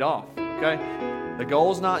the weight off. Okay? The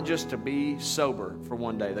goal is not just to be sober for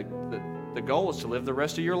one day. The goal is to live the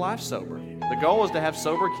rest of your life sober. The goal is to have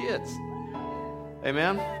sober kids.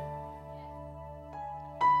 Amen?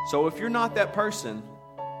 So if you're not that person,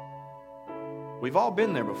 we've all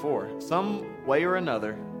been there before. Some way or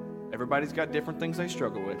another, everybody's got different things they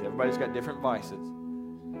struggle with. Everybody's got different vices.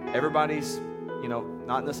 Everybody's,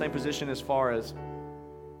 not in the same position as far as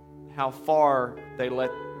how far they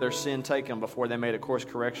let their sin take them before they made a course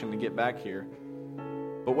correction to get back here.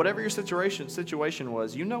 But whatever your situation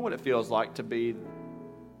was, you know what it feels like to be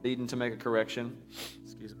needing to make a correction.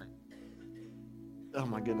 Excuse me. Oh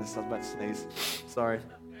my goodness, I was about to sneeze. Sorry.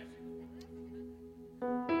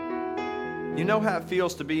 You know how it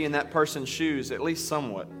feels to be in that person's shoes, at least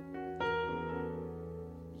somewhat.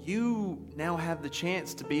 You now have the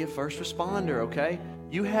chance to be a first responder, okay?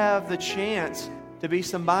 You have the chance to be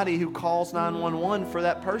somebody who calls 911 for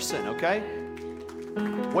that person, okay?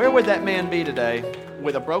 Where would that man be today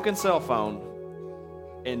with a broken cell phone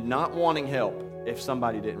and not wanting help if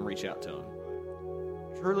somebody didn't reach out to him?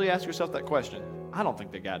 Truly ask yourself that question. I don't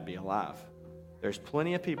think that guy'd be alive. There's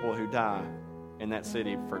plenty of people who die in that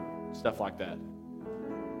city for stuff like that.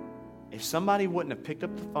 If somebody wouldn't have picked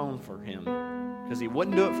up the phone for him, because he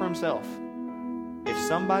wouldn't do it for himself, if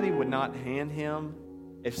somebody would not hand him,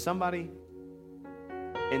 if somebody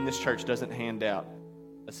in this church doesn't hand out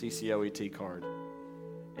a CCOET card,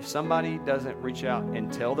 if somebody doesn't reach out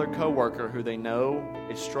and tell their coworker who they know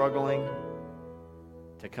is struggling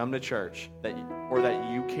to come to church, or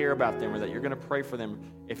that you care about them, or that you're going to pray for them,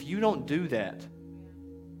 if you don't do that,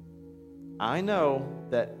 I know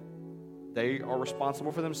that they are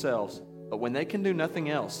responsible for themselves, but when they can do nothing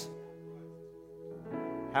else,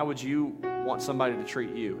 how would you want somebody to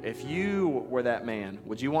treat you? If you were that man,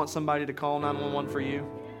 would you want somebody to call 911 for you?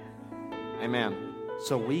 Amen.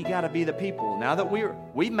 So we got to be the people. Now that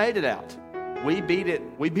we made it out. We beat it.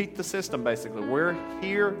 We beat the system, basically. We're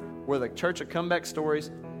here. We're the church of comeback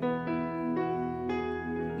stories.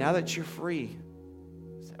 Now that you're free,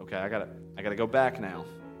 say, okay, I gotta go back now.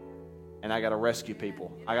 And I gotta rescue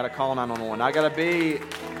people. I gotta call 911. I gotta be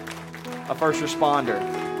a first responder.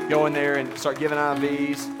 Go in there and start giving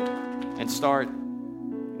IVs and start,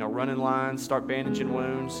 running lines, start bandaging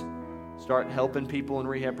wounds, start helping people in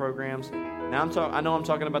rehab programs. Now I know I'm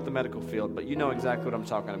talking about the medical field, but you know exactly what I'm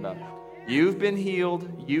talking about. You've been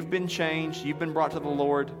healed, you've been changed, you've been brought to the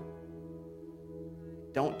Lord.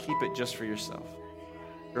 Don't keep it just for yourself.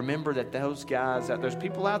 Remember that there's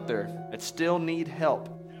people out there that still need help.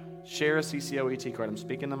 Share a CCO ET card. I'm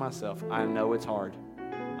speaking to myself. I know it's hard.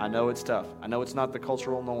 I know it's tough. I know it's not the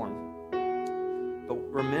cultural norm. But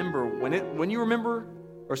remember, whenever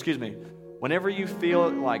you feel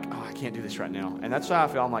like, oh, I can't do this right now. And that's how I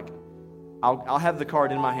feel. I'm like, I'll have the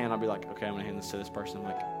card in my hand. I'll be like, okay, I'm going to hand this to this person. I'm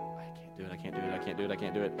like, I can't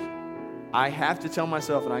do it. I have to tell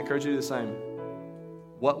myself, and I encourage you to do the same,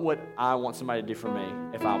 what would I want somebody to do for me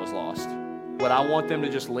if I was lost? Would I want them to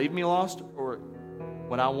just leave me lost? Or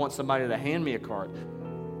would I want somebody to hand me a card?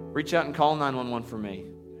 Reach out and call 911 for me.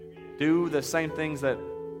 Do the same things that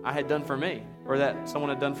I had done for me, or that someone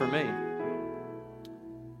had done for me.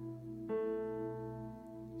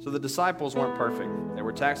 So the disciples weren't perfect. They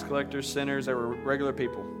were tax collectors, sinners, they were regular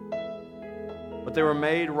people. But they were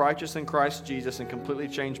made righteous in Christ Jesus and completely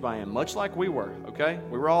changed by Him, much like we were, okay?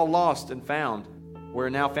 We were all lost and found. We're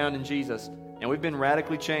now found in Jesus, and we've been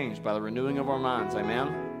radically changed by the renewing of our minds, amen?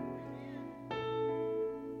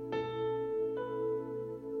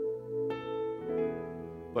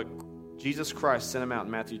 But Jesus Christ sent Him out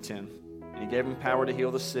in Matthew 10, and He gave Him power to heal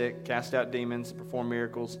the sick, cast out demons, perform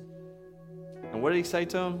miracles. And what did He say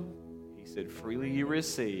to them? He said, freely you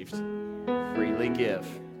received, freely give.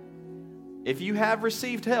 If you have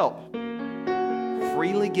received help,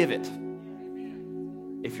 freely give it.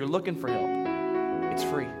 If you're looking for help, it's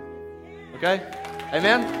free. Okay?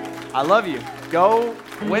 Amen? I love you. Go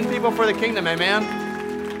win people for the kingdom. Amen?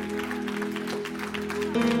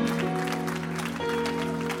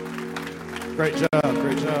 Great job.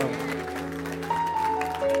 Great job.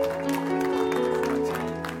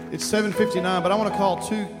 It's 7:59, but I want to call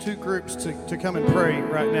two groups to come and pray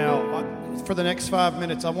right now. For the next 5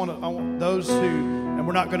 minutes, I want those who, and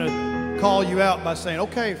we're not going to call you out by saying,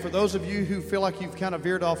 okay, for those of you who feel like you've kind of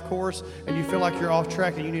veered off course and you feel like you're off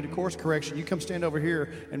track and you need a course correction, you come stand over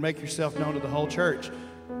here and make yourself known to the whole church.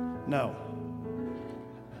 No.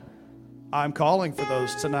 I'm calling for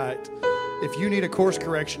those tonight. If you need a course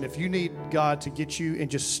correction, if you need God to get you and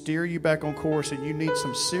just steer you back on course and you need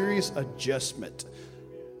some serious adjustment,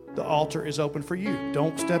 the altar is open for you.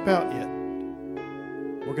 Don't step out yet.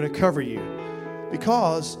 We're going to cover you.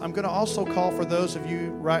 Because I'm going to also call for those of you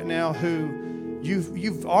right now who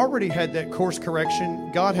you've already had that course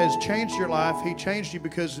correction. God has changed your life. He changed you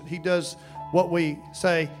because He does what we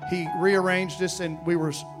say. He rearranged us and we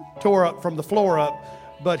were tore up from the floor up,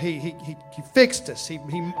 but He fixed us. He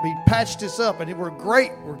patched us up and we're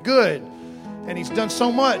great. We're good. And He's done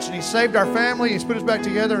so much, and He saved our family. He's put us back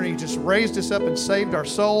together, and He just raised us up and saved our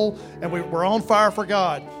soul, and we're on fire for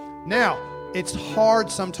God. Now, it's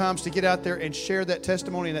hard sometimes to get out there and share that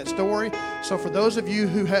testimony and that story. So for those of you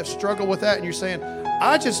who have struggled with that and you're saying,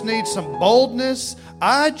 I just need some boldness.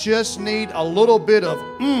 I just need a little bit of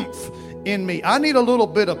oomph in me. I need a little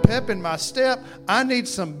bit of pep in my step. I need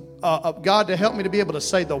some God to help me to be able to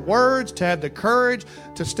say the words, to have the courage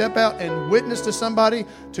to step out and witness to somebody,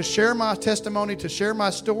 to share my testimony, to share my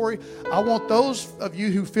story. I want those of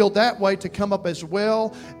you who feel that way to come up as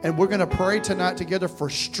well. And we're going to pray tonight together for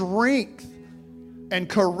strength and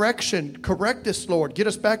correction. Correct us, Lord. Get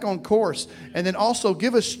us back on course. And then also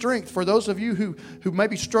give us strength for those of you who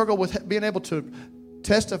maybe struggle with being able to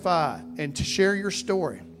testify and to share your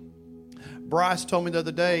story. Bryce told me the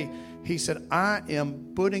other day, he said, I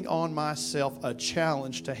am putting on myself a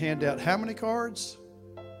challenge to hand out how many cards?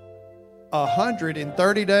 100 in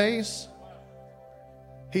 30 days.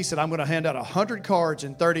 He said, I'm going to hand out 100 cards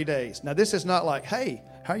in 30 days. Now, this is not like, hey,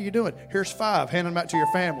 how you doing? Here's 5. Hand them out to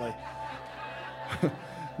your family.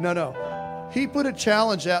 No. He put a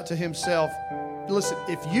challenge out to himself. Listen,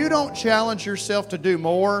 if you don't challenge yourself to do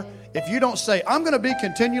more, if you don't say, I'm going to be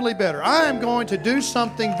continually better, I am going to do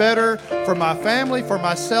something better for my family, for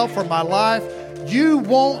myself, for my life, you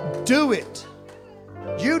won't do it.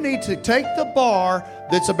 You need to take the bar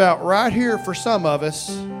that's about right here for some of us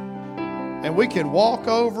and we can walk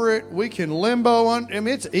over it. We can limbo. I mean,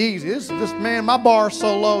 it's easy. This man, my bar is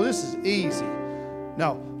so low. This is easy.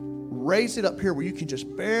 Now, raise it up here where you can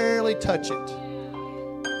just barely touch it.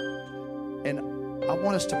 And I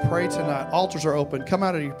want us to pray tonight. Altars are open. Come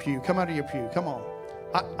out of your pew. Come out of your pew. Come on.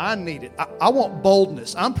 I need it. I want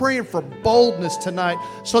boldness. I'm praying for boldness tonight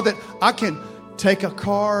so that I can take a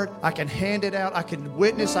card, I can hand it out, I can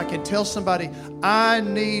witness, I can tell somebody, I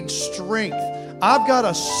need strength. I've got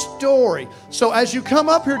a story. So as you come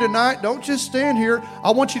up here tonight, don't just stand here.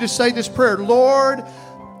 I want you to say this prayer. Lord,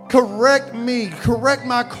 correct me. Correct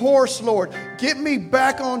my course, Lord. Get me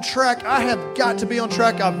back on track. I have got to be on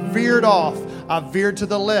track. I've veered off. I've veered to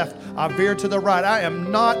the left. I've veered to the right. I am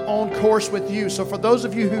not on course with you. So for those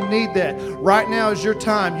of you who need that, right now is your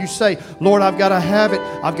time. You say, Lord, I've got to have it.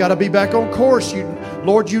 I've got to be back on course.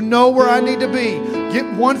 Lord, you know where I need to be. Get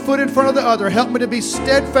one foot in front of the other. Help me to be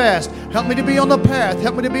steadfast. Help me to be on the path.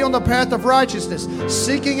 Help me to be on the path of righteousness.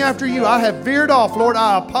 Seeking after you. I have veered off. Lord,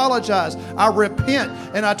 I apologize. I repent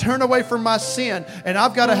and I turn away from my sin. And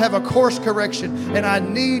I've got to have a course correction. And I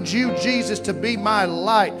need you, Jesus, to be my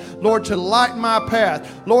light. Lord, to light my path.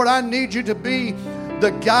 Lord, I need you to be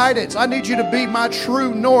the guidance. I need you to be my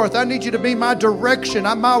true north. I need you to be my direction.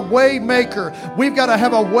 I'm my way maker. We've got to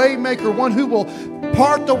have a way maker, one who will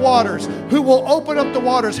part the waters, who will open up the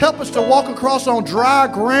waters. Help us to walk across on dry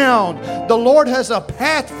ground. The Lord has a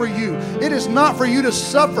path for you. It is not for you to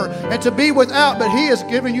suffer and to be without, but He has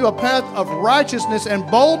given you a path of righteousness and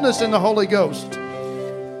boldness in the Holy Ghost.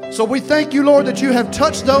 So we thank you, Lord, that you have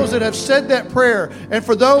touched those that have said that prayer. And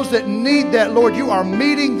for those that need that, Lord, you are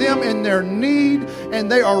meeting them in their need,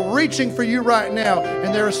 and they are reaching for you right now.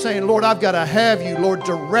 And they're saying, Lord, I've got to have you. Lord,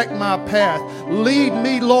 direct my path. Lead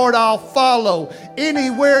me, Lord, I'll follow.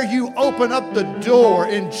 Anywhere you open up the door,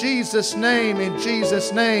 in Jesus' name, in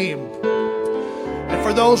Jesus' name. And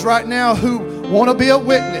for those right now who want to be a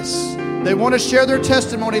witness, they want to share their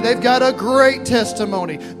testimony. They've got a great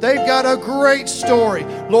testimony. They've got a great story.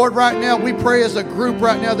 Lord, right now, we pray as a group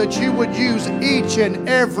right now that you would use each and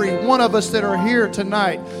every one of us that are here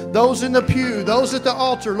tonight. Those in the pew, those at the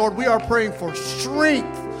altar. Lord, we are praying for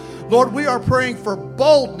strength. Lord, we are praying for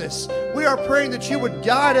boldness. We are praying that you would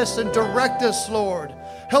guide us and direct us, Lord.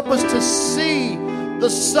 Help us to see the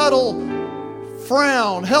subtle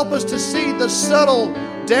frown. Help us to see the subtle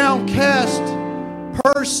downcast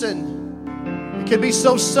person. It can be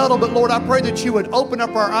so subtle, but Lord, I pray that you would open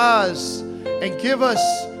up our eyes and give us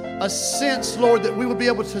a sense, Lord, that we would be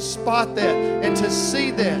able to spot that and to see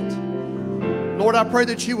that. Lord, I pray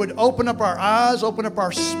that you would open up our eyes, open up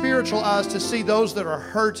our spiritual eyes to see those that are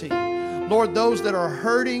hurting. Lord, those that are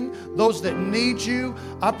hurting, those that need you,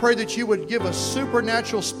 I pray that you would give a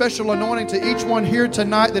supernatural special anointing to each one here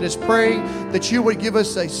tonight that is praying, that you would give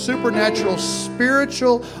us a supernatural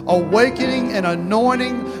spiritual awakening and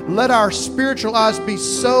anointing. Let our spiritual eyes be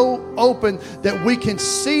so open that we can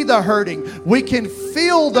see the hurting. We can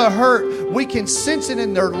feel the hurt. We can sense it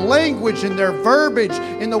in their language, in their verbiage,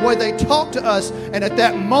 in the way they talk to us. And at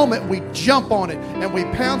that moment, we jump on it and we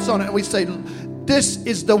pounce on it and we say, this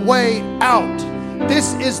is the way out.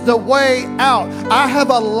 This is the way out. I have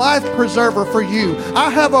a life preserver for you. I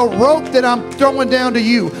have a rope that I'm throwing down to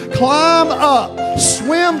you. Climb up.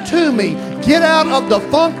 Swim to me. Get out of the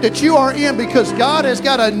funk that you are in, because God has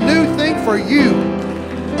got a new thing for you.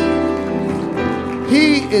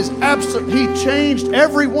 He changed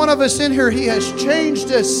every one of us in here. He has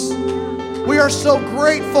changed us. We are so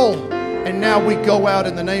grateful. And now we go out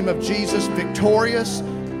in the name of Jesus victorious,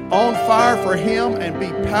 on fire for Him, and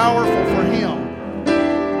be powerful for Him.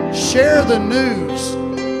 Share the news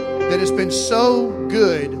that has been so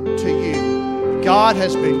good to you. God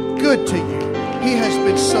has been good to you. He has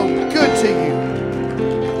been so good to you.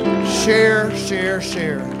 Share, share,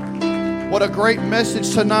 share. What a great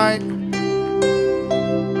message tonight.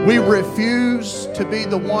 We refuse to be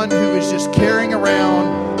the one who is just carrying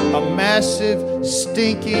around a massive,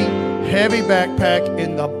 stinky, heavy backpack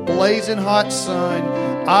in the blazing hot sun.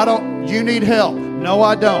 You need help. No,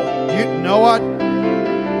 I don't.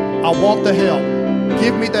 I want the help.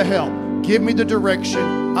 Give me the help. Give me the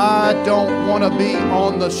direction. I don't want to be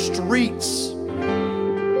on the streets,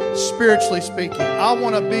 spiritually speaking. I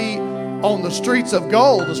want to be on the streets of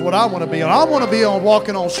gold is what I want to be on. I want to be on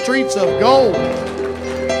walking on streets of gold.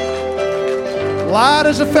 Light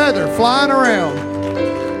as a feather, flying around.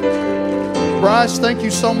 Bryce, thank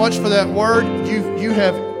you so much for that word. You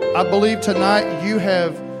have, I believe tonight, you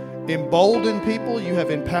have emboldened people. You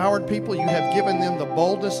have empowered people. You have given them the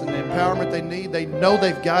boldness and the empowerment they need. They know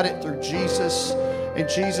they've got it through Jesus. and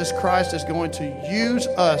Jesus Christ is going to use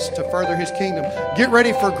us to further his kingdom. Get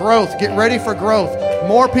ready for growth. Get ready for growth.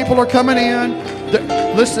 More people are coming in.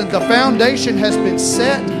 Listen, the foundation has been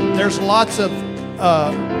set. There's lots of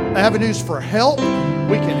avenues for help.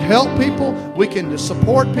 We can help people. We can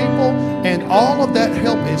support people. And all of that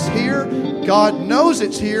help is here. God knows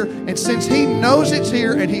it's here. And since he knows it's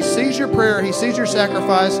here and he sees your prayer, he sees your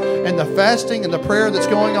sacrifice and the fasting and the prayer that's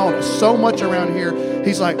going on so much around here,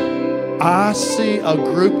 he's like, I see a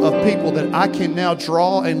group of people that I can now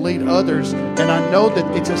draw and lead others. And I know that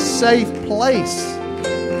it's a safe place.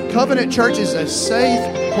 Covenant Church is a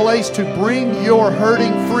safe place to bring your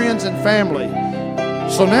hurting friends and family.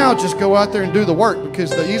 So now just go out there and do the work, because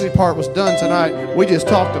the easy part was done tonight. We just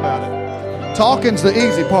talked about it. Talking's the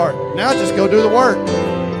easy part. Now just go do the work.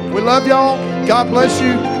 We love y'all. God bless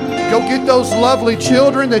you. Go get those lovely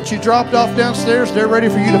children that you dropped off downstairs. They're ready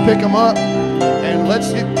for you to pick them up. And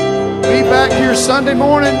let's be back here Sunday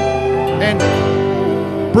morning.